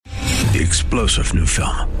The explosive new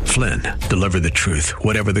film, Flynn, deliver the truth,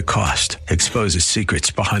 whatever the cost, exposes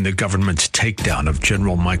secrets behind the government's takedown of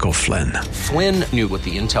General Michael Flynn. Flynn knew what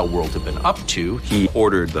the intel world had been up to. He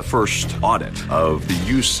ordered the first audit of the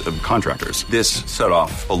use of contractors. This set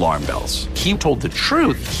off alarm bells. He told the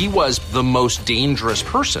truth. He was the most dangerous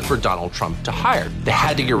person for Donald Trump to hire. They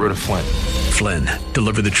had to get rid of Flynn. Flynn,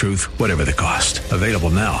 deliver the truth, whatever the cost. Available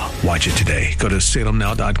now. Watch it today. Go to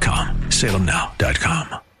salemnow.com.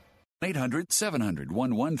 salemnow.com.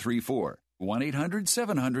 1-800-700-1134.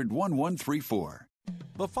 1-800-700-1134.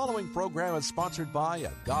 The following program is sponsored by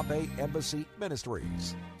Agape Embassy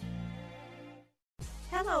Ministries.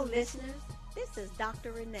 Hello, listeners. This is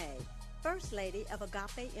Dr. Renee, First Lady of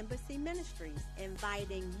Agape Embassy Ministries,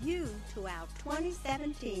 inviting you to our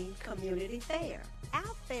 2017 Community Fair.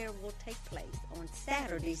 Our fair will take place on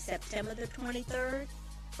Saturday, September the 23rd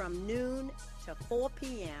from noon to 4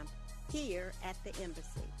 p.m. here at the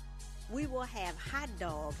Embassy. We will have hot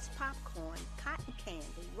dogs, popcorn, cotton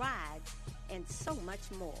candy, rides, and so much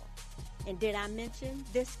more. And did I mention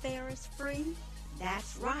this fair is free?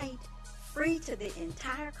 That's right, free to the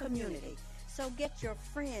entire community. So get your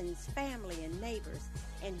friends, family, and neighbors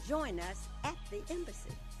and join us at the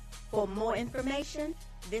Embassy. For more information,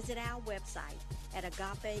 visit our website at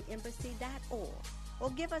agapeembassy.org or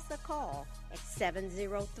give us a call at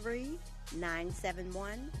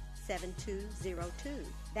 703-971-7202.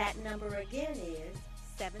 That number again is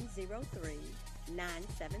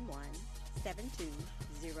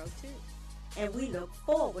 703-971-7202. And we look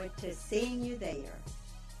forward to seeing you there.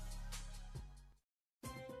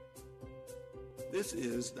 This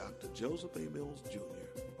is Dr. Joseph A. Mills Jr.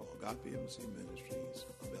 of Agape Embassy Ministries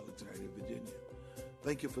of Alexandria, Virginia.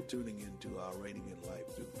 Thank you for tuning in to our Reigning in Life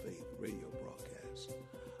Through Faith radio broadcast.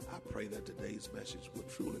 I pray that today's message will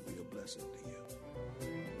truly be a blessing to you.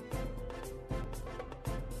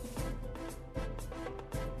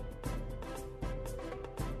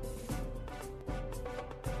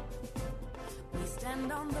 We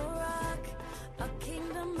stand on the rock, a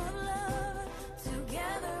kingdom of love.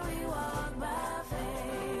 Together we walk by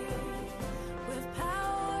faith. With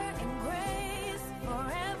power and grace,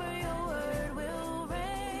 forever your word will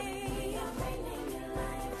reign. We are reigning in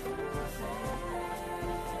life through faith.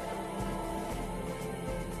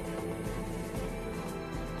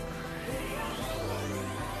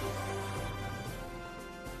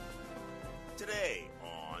 Today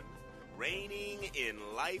on Reigning in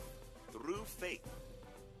Life Through Faith,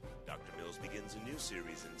 Dr. Mills begins a new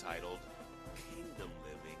series entitled Kingdom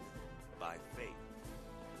Living by Faith.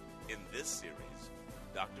 In this series,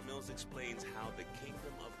 Dr. Mills explains how the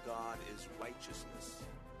kingdom of God is righteousness,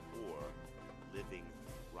 or living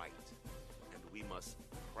right. And we must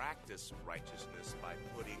practice righteousness by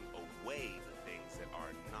putting away the things that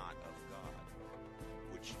are not of God,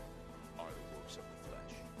 which are the works of the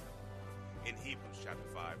flesh. In Hebrews chapter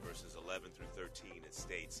 5, verses 11 through 13, it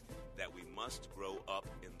states that we must grow up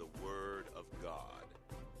in the Word of God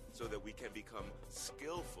so that we can become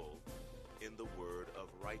skillful in the word of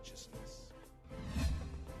righteousness.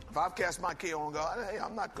 If I've cast my care on God, hey,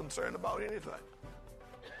 I'm not concerned about anything.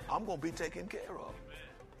 I'm going to be taken care of.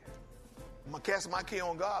 I'm going to cast my care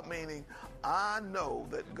on God, meaning I know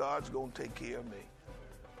that God's going to take care of me.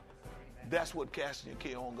 That's what casting your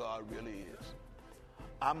care on God really is.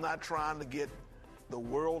 I'm not trying to get the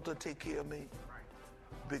world to take care of me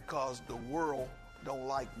because the world don't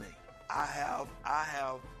like me. I have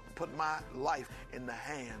put my life in the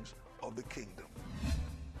hands of the kingdom.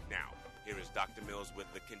 Now, here is Dr. Mills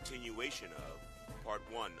with the continuation of part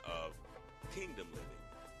 1 of Kingdom Living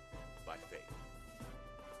by Faith.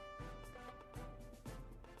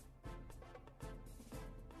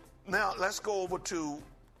 Now, let's go over to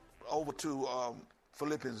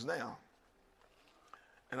Philippians now.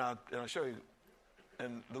 And I'll show you.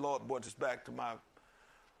 And the Lord brought this back to my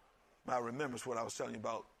remembrance, what I was telling you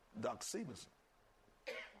about Dr. Stevenson.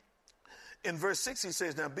 In verse 6, he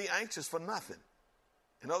says, now be anxious for nothing.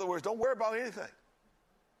 In other words, don't worry about anything.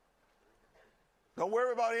 Don't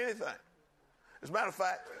worry about anything. As a matter of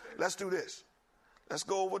fact, let's do this. Let's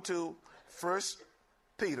go over to 1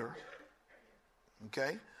 Peter,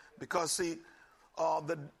 okay? Because, see,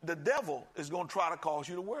 the devil is going to try to cause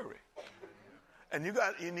you to worry. And you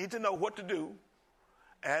need to know what to do.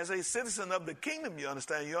 As a citizen of the kingdom, you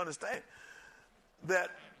understand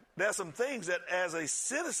that there are some things that as a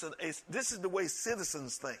citizen, this is the way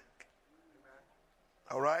citizens think.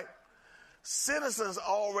 All right? Citizens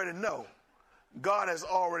already know God has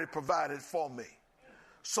already provided for me.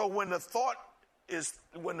 So when the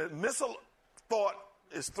missile thought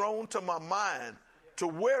is thrown to my mind to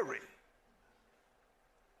worry,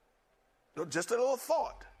 just a little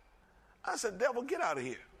thought, I said, devil, get out of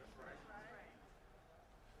here.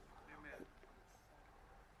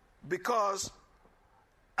 Because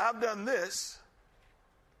I've done this.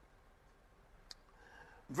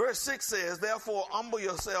 Verse 6 says, therefore, humble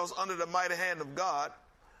yourselves under the mighty hand of God,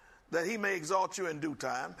 that he may exalt you in due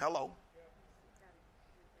time. Hello.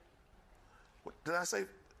 What, did I say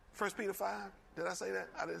 1 Peter 5? Did I say that?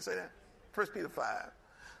 I didn't say that. 1 Peter 5.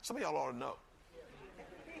 Some of y'all ought to know.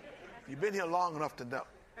 You've been here long enough to know.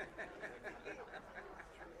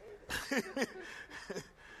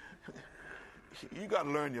 You got to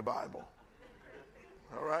learn your Bible.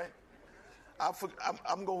 All right?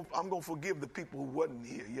 I'm going to forgive the people who wasn't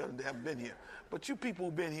here. You haven't been here. But you people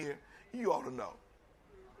who've been here, you ought to know.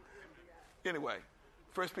 Anyway,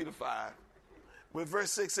 1 Peter 5. Where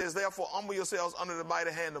verse 6 says, therefore humble yourselves under the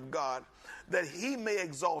mighty hand of God, that he may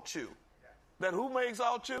exalt you. That who may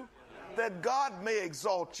exalt you? That God may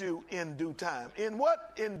exalt you in due time. In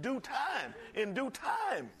what? In due time. In due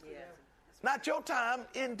time. Not your time,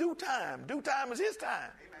 in due time. Due time is his time.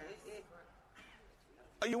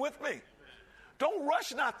 Are you with me? Don't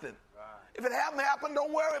rush nothing. If it hasn't happened,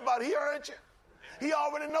 don't worry about it. He heard you. He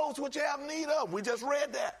already knows what you have need of. We just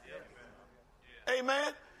read that.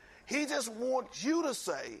 Amen. He just wants you to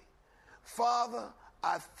say, Father,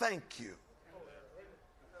 I thank you.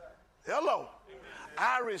 Hello.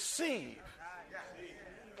 I receive.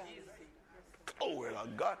 Glory to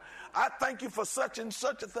God. I thank you for such and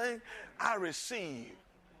such a thing. I receive.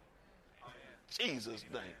 Jesus'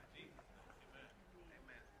 name.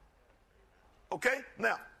 Okay?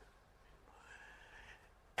 Now,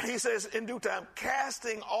 he says in due time,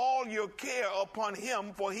 casting all your care upon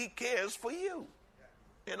him, for he cares for you.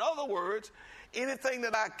 In other words, anything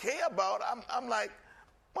that I care about, I'm like,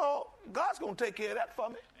 well, God's going to take care of that for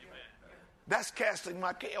me. That's casting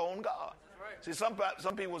my care on God. See, some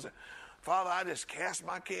people say, Father, I just cast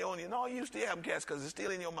my care on you. No, you still haven't cast because it's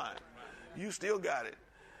still in your mind. You still got it.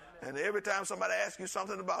 And every time somebody asks you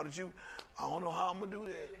something about it, I don't know how I'm going to do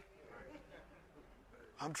that.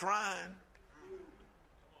 I'm trying.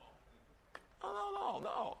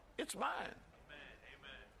 No. It's mine.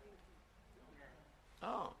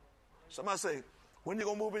 Oh. Somebody say, when you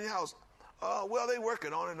going to move in your house? Well, they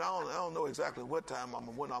working on it. I don't know exactly what time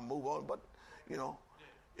when I move on, but,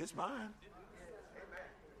 it's mine.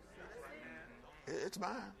 It's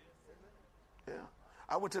mine. Yeah.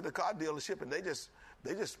 I went to the car dealership and they just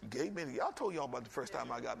gave me. I told y'all about the first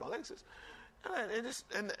time I got my Lexus,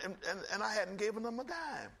 and I hadn't given them a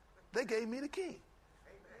dime. They gave me the key.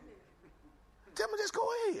 Tell me, just go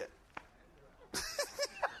ahead.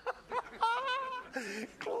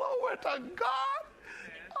 Glory to God.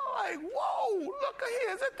 I'm like, whoa, look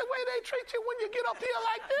here. Is that the way they treat you when you get up here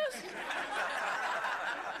like this?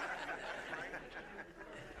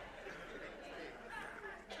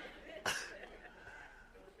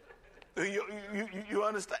 You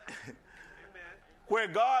understand? Where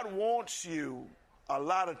God wants you, a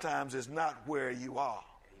lot of times is not where you are.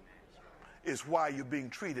 It's why you're being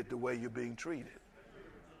treated the way you're being treated.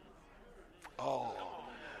 Oh,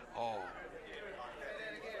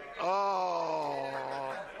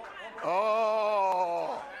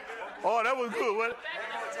 that was good, wasn't it?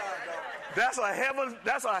 That's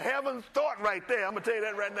a heaven thought right there. I'm gonna tell you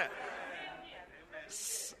that right now.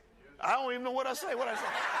 I don't even know what I say.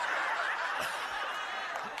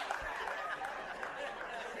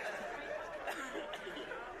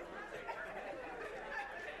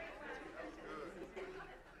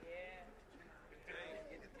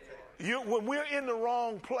 When we're in the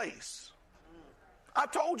wrong place, I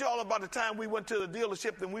told y'all about the time we went to the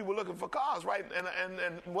dealership and we were looking for cars, right?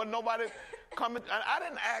 And wasn't nobody coming. I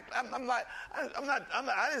didn't act. I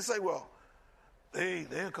didn't say, well, they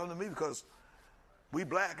didn't come to me because we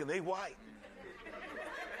black and they white.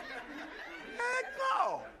 Heck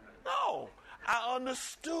no. I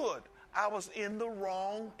understood I was in the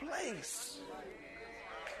wrong place.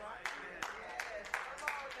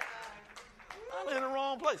 I'm in the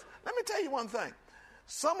wrong place. Let me tell you one thing.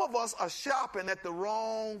 Some of us are shopping at the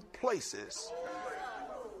wrong places.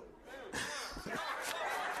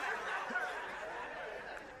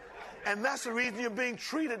 And that's the reason you're being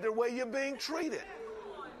treated the way you're being treated.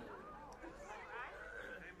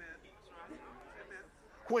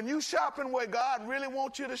 When you shopping where God really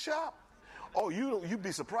wants you to shop, you'd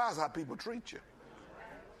be surprised how people treat you.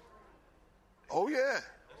 Oh, yeah.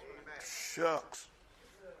 Shucks.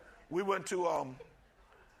 We went to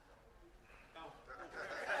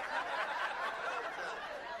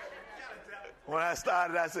when I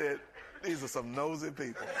started, I said, these are some nosy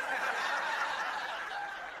people.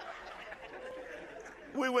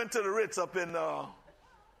 We went to the Ritz up in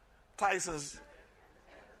Tyson's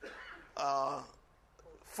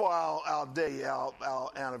for our day, our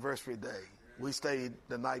anniversary day. We stayed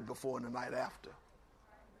the night before and the night after.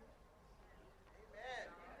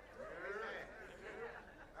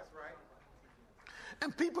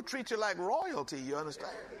 And people treat you like royalty, you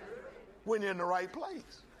understand? When you're in the right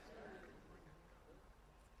place.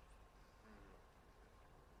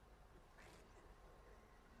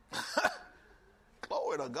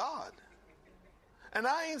 Glory to God. And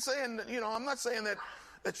I ain't saying, I'm not saying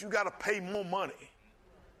that you got to pay more money.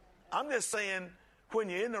 I'm just saying when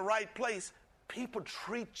you're in the right place, people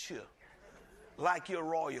treat you like you're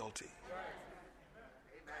royalty.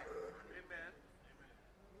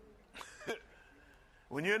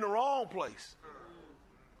 When you're in the wrong place,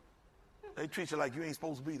 they treat you like you ain't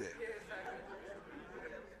supposed to be there.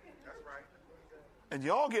 And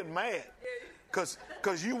y'all get mad because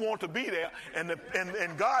you want to be there,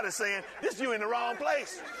 and God is saying, this you in the wrong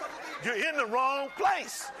place. You're in the wrong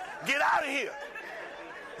place. Get out of here.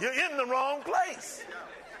 You're in the wrong place.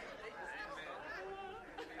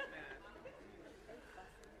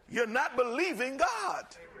 You're not believing God.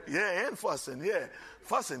 Yeah, and fussing, yeah.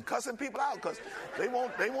 Fussing, cussing people out because they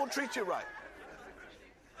won't treat you right.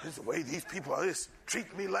 This is the way these people are just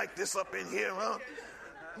treat me like this up in here, huh?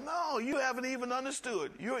 No, you haven't even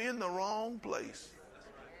understood. You're in the wrong place.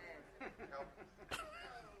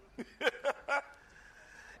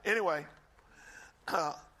 Anyway,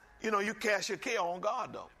 you cast your care on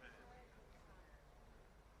God, though.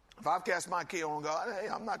 If I've cast my care on God, hey,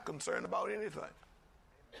 I'm not concerned about anything.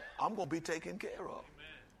 I'm going to be taken care of.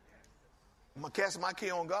 I'm going to cast my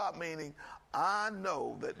care on God, meaning I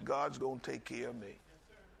know that God's going to take care of me.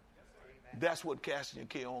 That's what casting your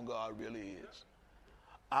care on God really is.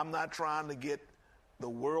 I'm not trying to get the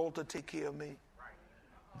world to take care of me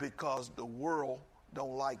because the world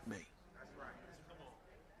don't like me.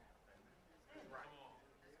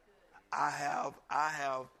 I have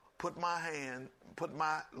put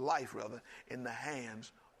my life in the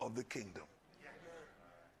hands of the kingdom.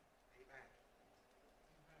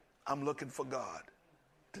 I'm looking for God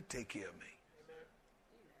to take care of me.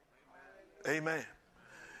 Amen.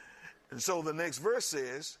 And so the next verse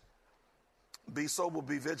says, be sober,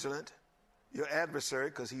 be vigilant. Your adversary,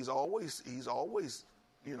 because he's always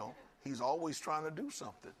trying to do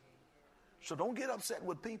something. So don't get upset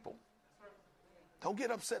with people. Don't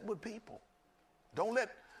get upset with people. Don't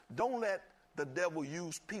let the devil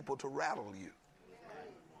use people to rattle you.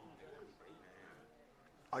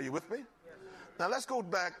 Are you with me? Now let's go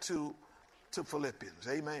back to Philippians.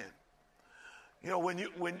 Amen. When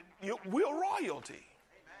we're royalty.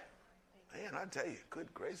 Man, I tell you,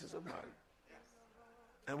 good gracious of mine.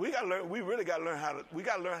 And we really got to learn how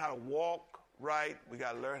to walk right. We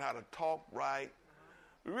got to learn how to talk right.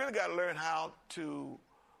 We really got to learn how to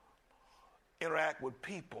interact with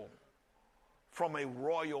people from a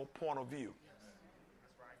royal point of view.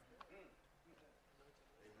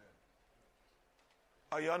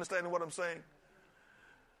 Are you understanding what I'm saying?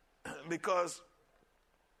 Because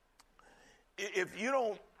if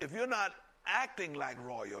you're not acting like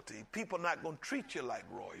royalty, people are not going to treat you like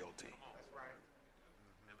royalty.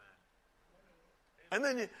 And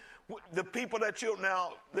then the people that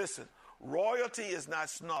listen, royalty is not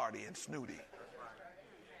snarty and snooty.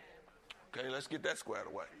 Okay, let's get that squared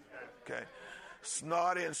away. Okay,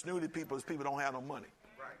 snarty and snooty people is people don't have no money.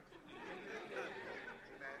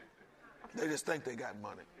 They just think they got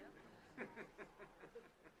money.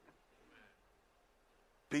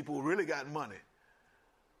 People who really got money,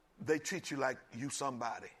 they treat you like you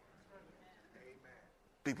somebody.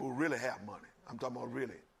 People who really have money. I'm talking about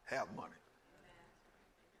really have money.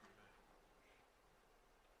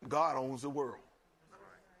 God owns the world.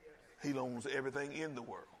 He owns everything in the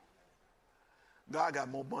world. God got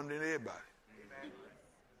more money than everybody.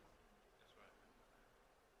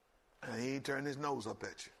 And he ain't turning his nose up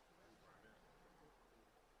at you.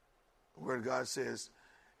 The Word of God says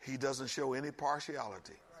he doesn't show any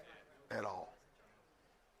partiality at all.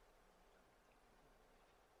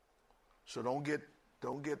 So don't get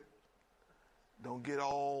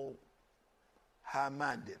all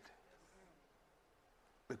high-minded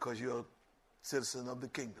because you're a citizen of the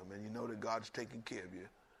kingdom and you know that God's taking care of you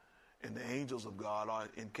and the angels of God are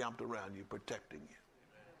encamped around you protecting you.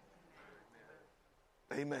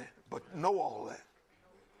 Amen. But know all that.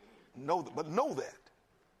 Know that.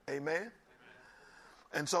 Amen.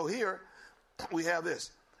 And so here we have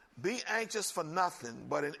this. Be anxious for nothing,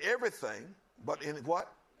 but in everything, but in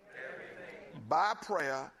what? Everything. By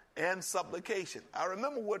prayer and supplication. I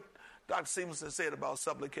remember what Dr. Stevenson said about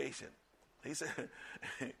supplication. He said,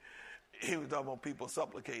 he was talking about people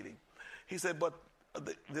supplicating. He said, but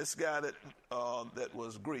this guy that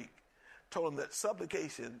was Greek told him that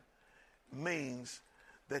supplication means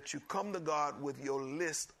that you come to God with your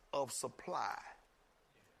list of supply.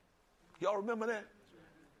 Y'all remember that?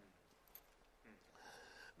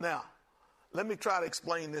 Now, let me try to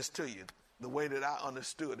explain this to you the way that I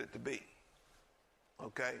understood it to be.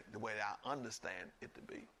 Okay? The way that I understand it to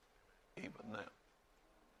be even now.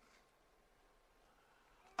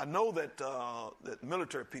 I know that that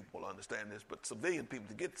military people understand this, but civilian people,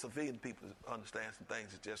 to get civilian people to understand some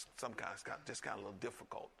things is just sometimes just kind of a little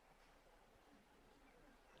difficult.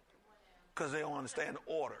 Because they don't understand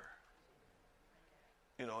order.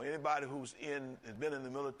 You know, anybody who's has been in the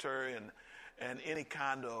military and any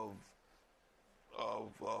kind of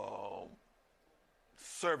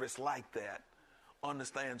service like that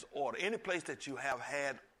understands order. Any place that you have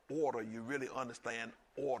had order, you really understand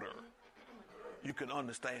order. You can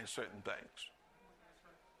understand certain things.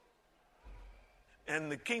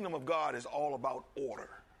 And the kingdom of God is all about order.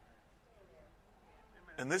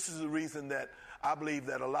 And this is the reason that I believe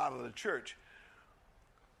that a lot of the church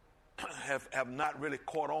have not really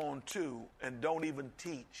caught on to and don't even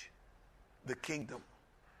teach the kingdom.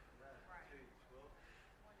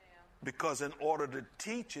 Because in order to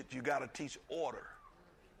teach it, you got to teach order.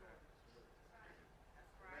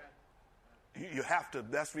 You have to.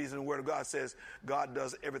 That's the reason the Word of God says God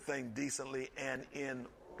does everything decently and in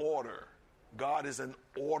order. God is an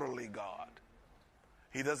orderly God.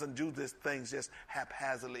 He doesn't do these things just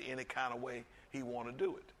haphazardly any kind of way he want to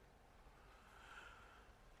do it.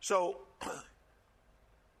 So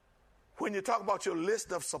when you talk about your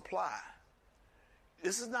list of supply,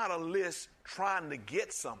 this is not a list trying to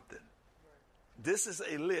get something. This is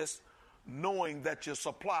a list knowing that your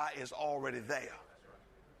supply is already there.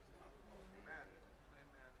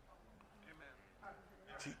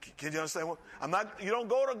 Can you understand what? You don't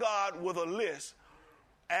go to God with a list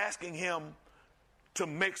asking him to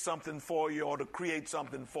make something for you or to create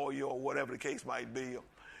something for you or whatever the case might be.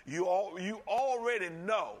 You already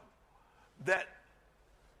know that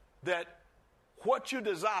what you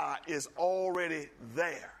desire is already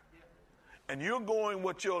there. And you're going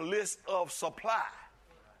with your list of supply,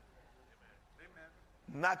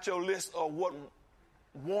 not your list of what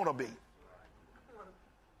want to be.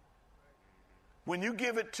 When you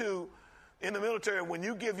give it to, in the military, when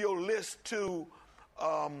you give your list to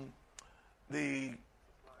the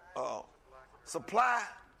supply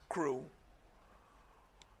crew,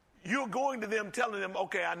 you're going to them telling them,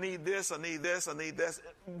 okay, I need this, I need this, I need this,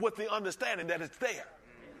 with the understanding that it's there.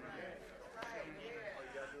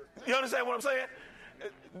 You understand what I'm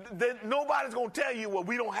saying? Nobody's going to tell you, well,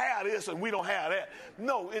 we don't have this and we don't have that.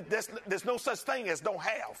 No, there's no such thing as don't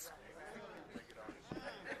have.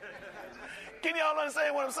 Can y'all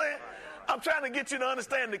understand what I'm saying? I'm trying to get you to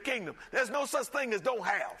understand the kingdom. There's no such thing as don't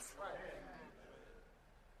have.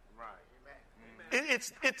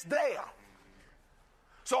 It's there.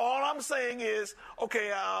 So all I'm saying is,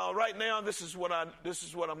 okay, right now this is what I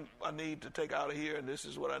need to take out of here, and this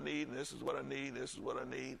is what I need, and this is what I need, this is what I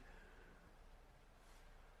need.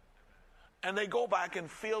 And they go back and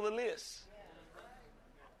fill the list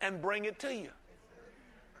and bring it to you.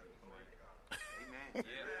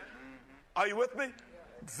 Are you with me?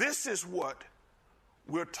 This is what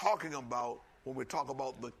we're talking about when we talk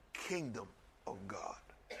about the kingdom of God.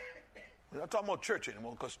 We're not talking about church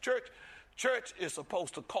anymore, because church is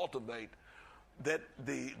supposed to cultivate that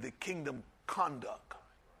the kingdom conduct,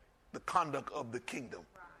 the conduct of the kingdom,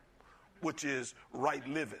 which is right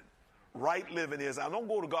living. Right living is, I don't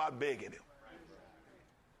go to God begging him.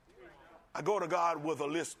 I go to God with a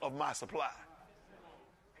list of my supply.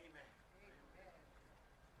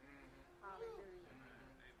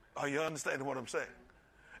 Are you understanding what I'm saying?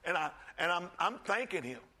 And I'm thanking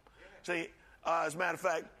him. See, as a matter of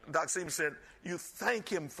fact, Dr. Stevens said, you thank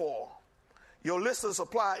him for. Your list of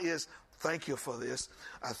supply is, thank you for this.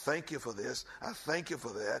 I thank you for this. I thank you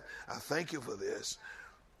for that. I thank you for this.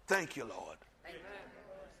 Thank you, Lord. Amen.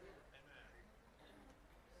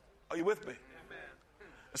 Are you with me? Amen.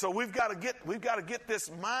 So we've got to get this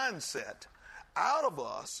mindset out of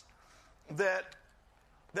us that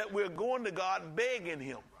we're going to God begging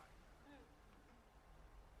him.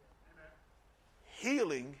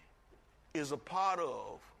 Healing is a part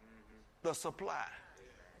of the supply.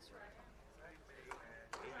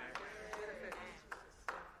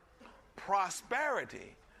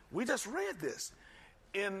 Prosperity, we just read this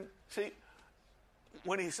when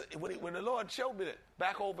the Lord showed me that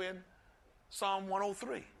back over in Psalm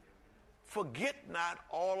 103, forget not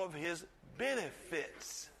all of his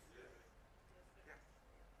benefits,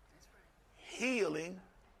 healing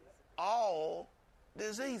all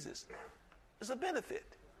diseases. It's a benefit.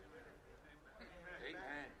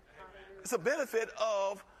 It's a benefit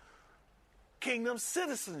of kingdom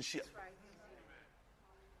citizenship.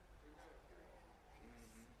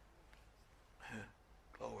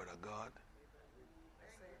 Glory to God.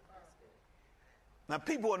 Now,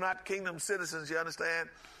 people are not kingdom citizens, you understand?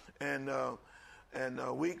 And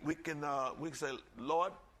we can say,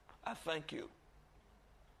 Lord, I thank you.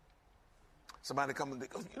 Somebody come and,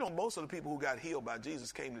 you know, most of the people who got healed by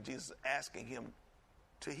Jesus came to Jesus asking him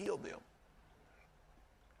to heal them.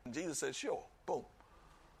 And Jesus said, sure, boom.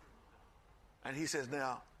 And he says,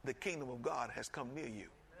 now the kingdom of God has come near you.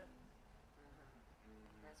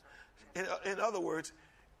 In other words,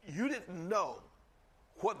 you didn't know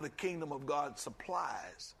what the kingdom of God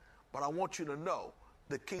supplies, but I want you to know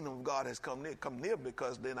the kingdom of God has come near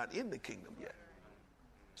because they're not in the kingdom yet.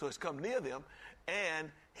 So it's come near them,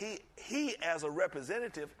 and he as a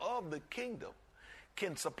representative of the kingdom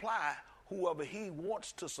can supply whoever he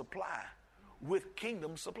wants to supply with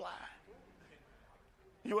kingdom supply.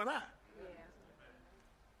 You and I. Yeah.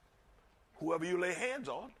 Whoever you lay hands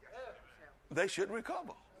on, they should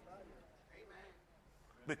recover.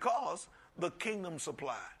 Because the kingdom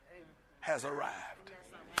supply has arrived.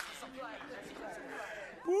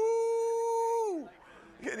 Woo!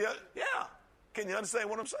 Can you understand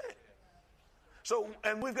what I'm saying? So,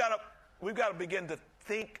 and we've got to begin to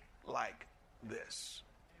think like this.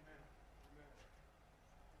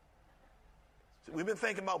 So we've been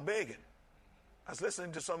thinking about begging. I was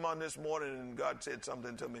listening to someone this morning, and God said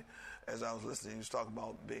something to me as I was listening. He was talking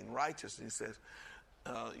about being righteous. He says,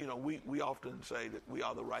 you know, we often say that we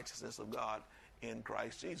are the righteousness of God in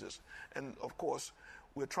Christ Jesus. And, of course,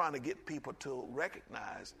 we're trying to get people to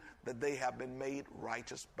recognize that they have been made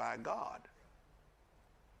righteous by God.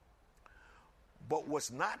 But what's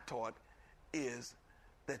not taught is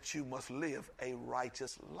that you must live a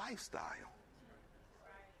righteous lifestyle.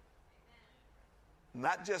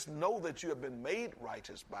 Not just know that you have been made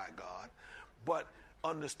righteous by God, but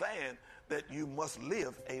understand that you must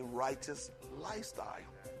live a righteous lifestyle.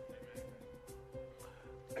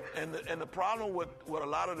 And the problem with a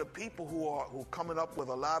lot of the people who are coming up with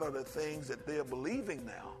a lot of the things that they're believing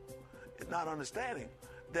now is not understanding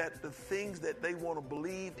that the things that they want to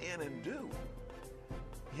believe in and do,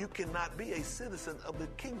 you cannot be a citizen of the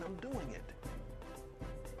kingdom doing it.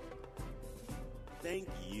 Thank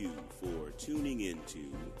you for tuning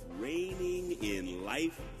into Reigning in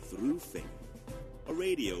Life Through Faith, a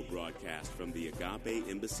radio broadcast from the Agape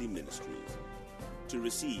Embassy Ministries. To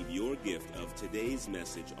receive your gift of today's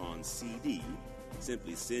message on CD,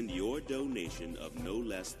 simply send your donation of no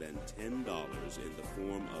less than $10 in the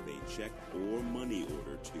form of a check or money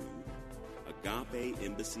order to Agape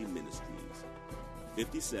Embassy Ministries,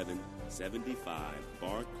 5775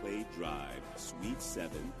 Barclay Drive, Suite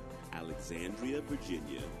 7, Alexandria,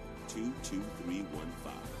 Virginia,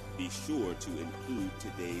 22315. Be sure to include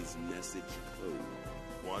today's message code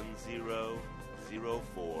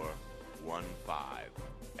 100415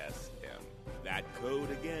 SM. That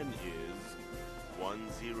code again is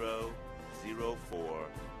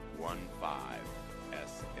 100415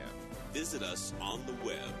 SM. Visit us on the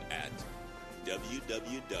web at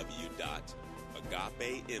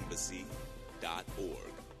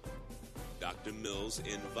www.agapeembassy.org. Dr. Mills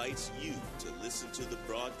invites you to listen to the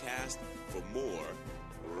broadcast for more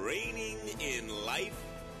Reigning in Life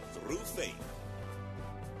Through Faith.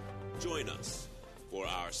 Join us for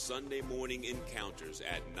our Sunday morning encounters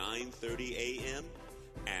at 9:30 a.m.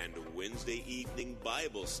 and Wednesday evening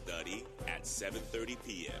Bible study at 7:30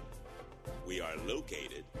 p.m. We are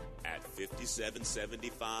located at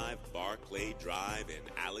 5775 Barclay Drive in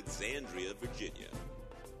Alexandria, Virginia.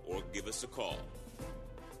 Or give us a call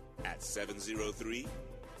at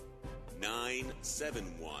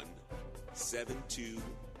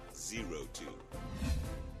 703-971-7202.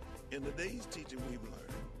 In the day's teaching we've learned,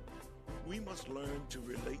 we must learn to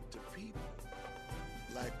relate to people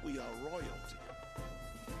like we are royalty.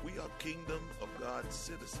 We are kingdom of God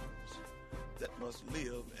citizens that must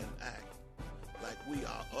live and act like we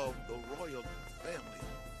are of the royal family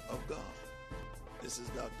of God. This is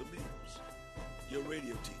Dr. Mills, your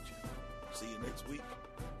radio teacher. See you next week,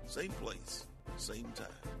 same place, same time.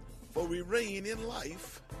 For we reign in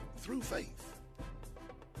life through faith.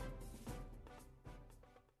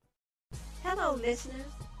 Hello,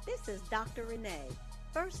 listeners. This is Dr. Renee,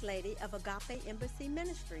 First Lady of Agape Embassy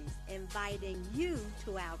Ministries, inviting you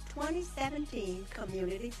to our 2017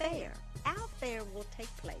 Community Fair. Our fair will take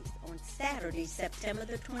place on Saturday, September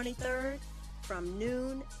the 23rd from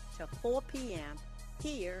noon to 4 p.m.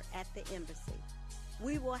 here at the Embassy.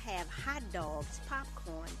 We will have hot dogs,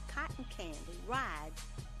 popcorn, cotton candy, rides,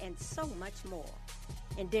 and so much more.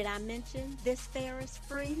 And did I mention this fair is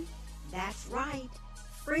free? That's right,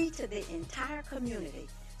 free to the entire community.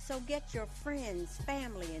 So get your friends,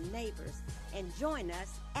 family, and neighbors and join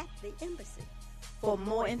us at the embassy. For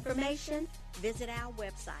more information, visit our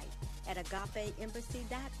website at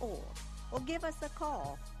agapeembassy.org or give us a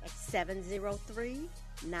call at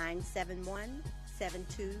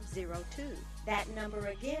 703-971-7202. That number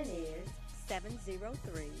again is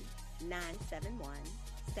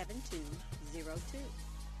 703-971-7202.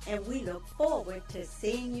 And we look forward to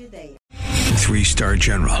seeing you there. 3-star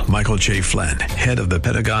General Michael J. Flynn, head of the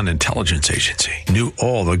Pentagon Intelligence Agency, knew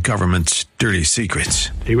all the government's dirty secrets.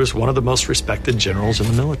 He was one of the most respected generals in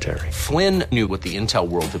the military. Flynn knew what the intel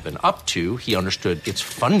world had been up to. He understood its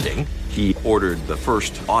funding. He ordered the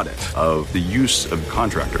first audit of the use of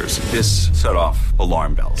contractors. This set off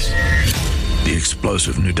alarm bells. The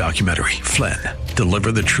explosive new documentary, Flynn,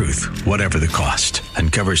 Deliver the Truth, Whatever the Cost,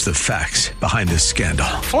 uncovers the facts behind this scandal.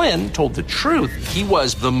 Flynn told the truth. He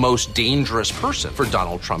was the most dangerous person for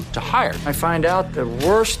Donald Trump to hire. I find out the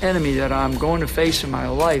worst enemy that I'm going to face in my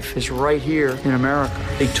life is right here in America.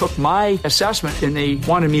 They took my assessment and they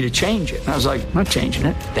wanted me to change it. And I was like, I'm not changing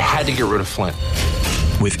it. They had to get rid of Flynn.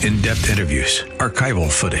 With in-depth interviews,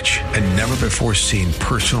 archival footage, and never-before-seen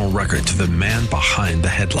personal records of the man behind the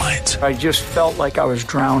headlines. I just felt like I was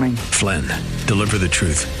drowning. Flynn, Deliver the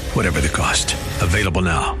Truth, Whatever the Cost. Available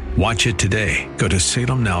now. Watch it today. Go to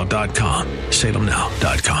salemnow.com.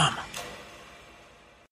 salemnow.com.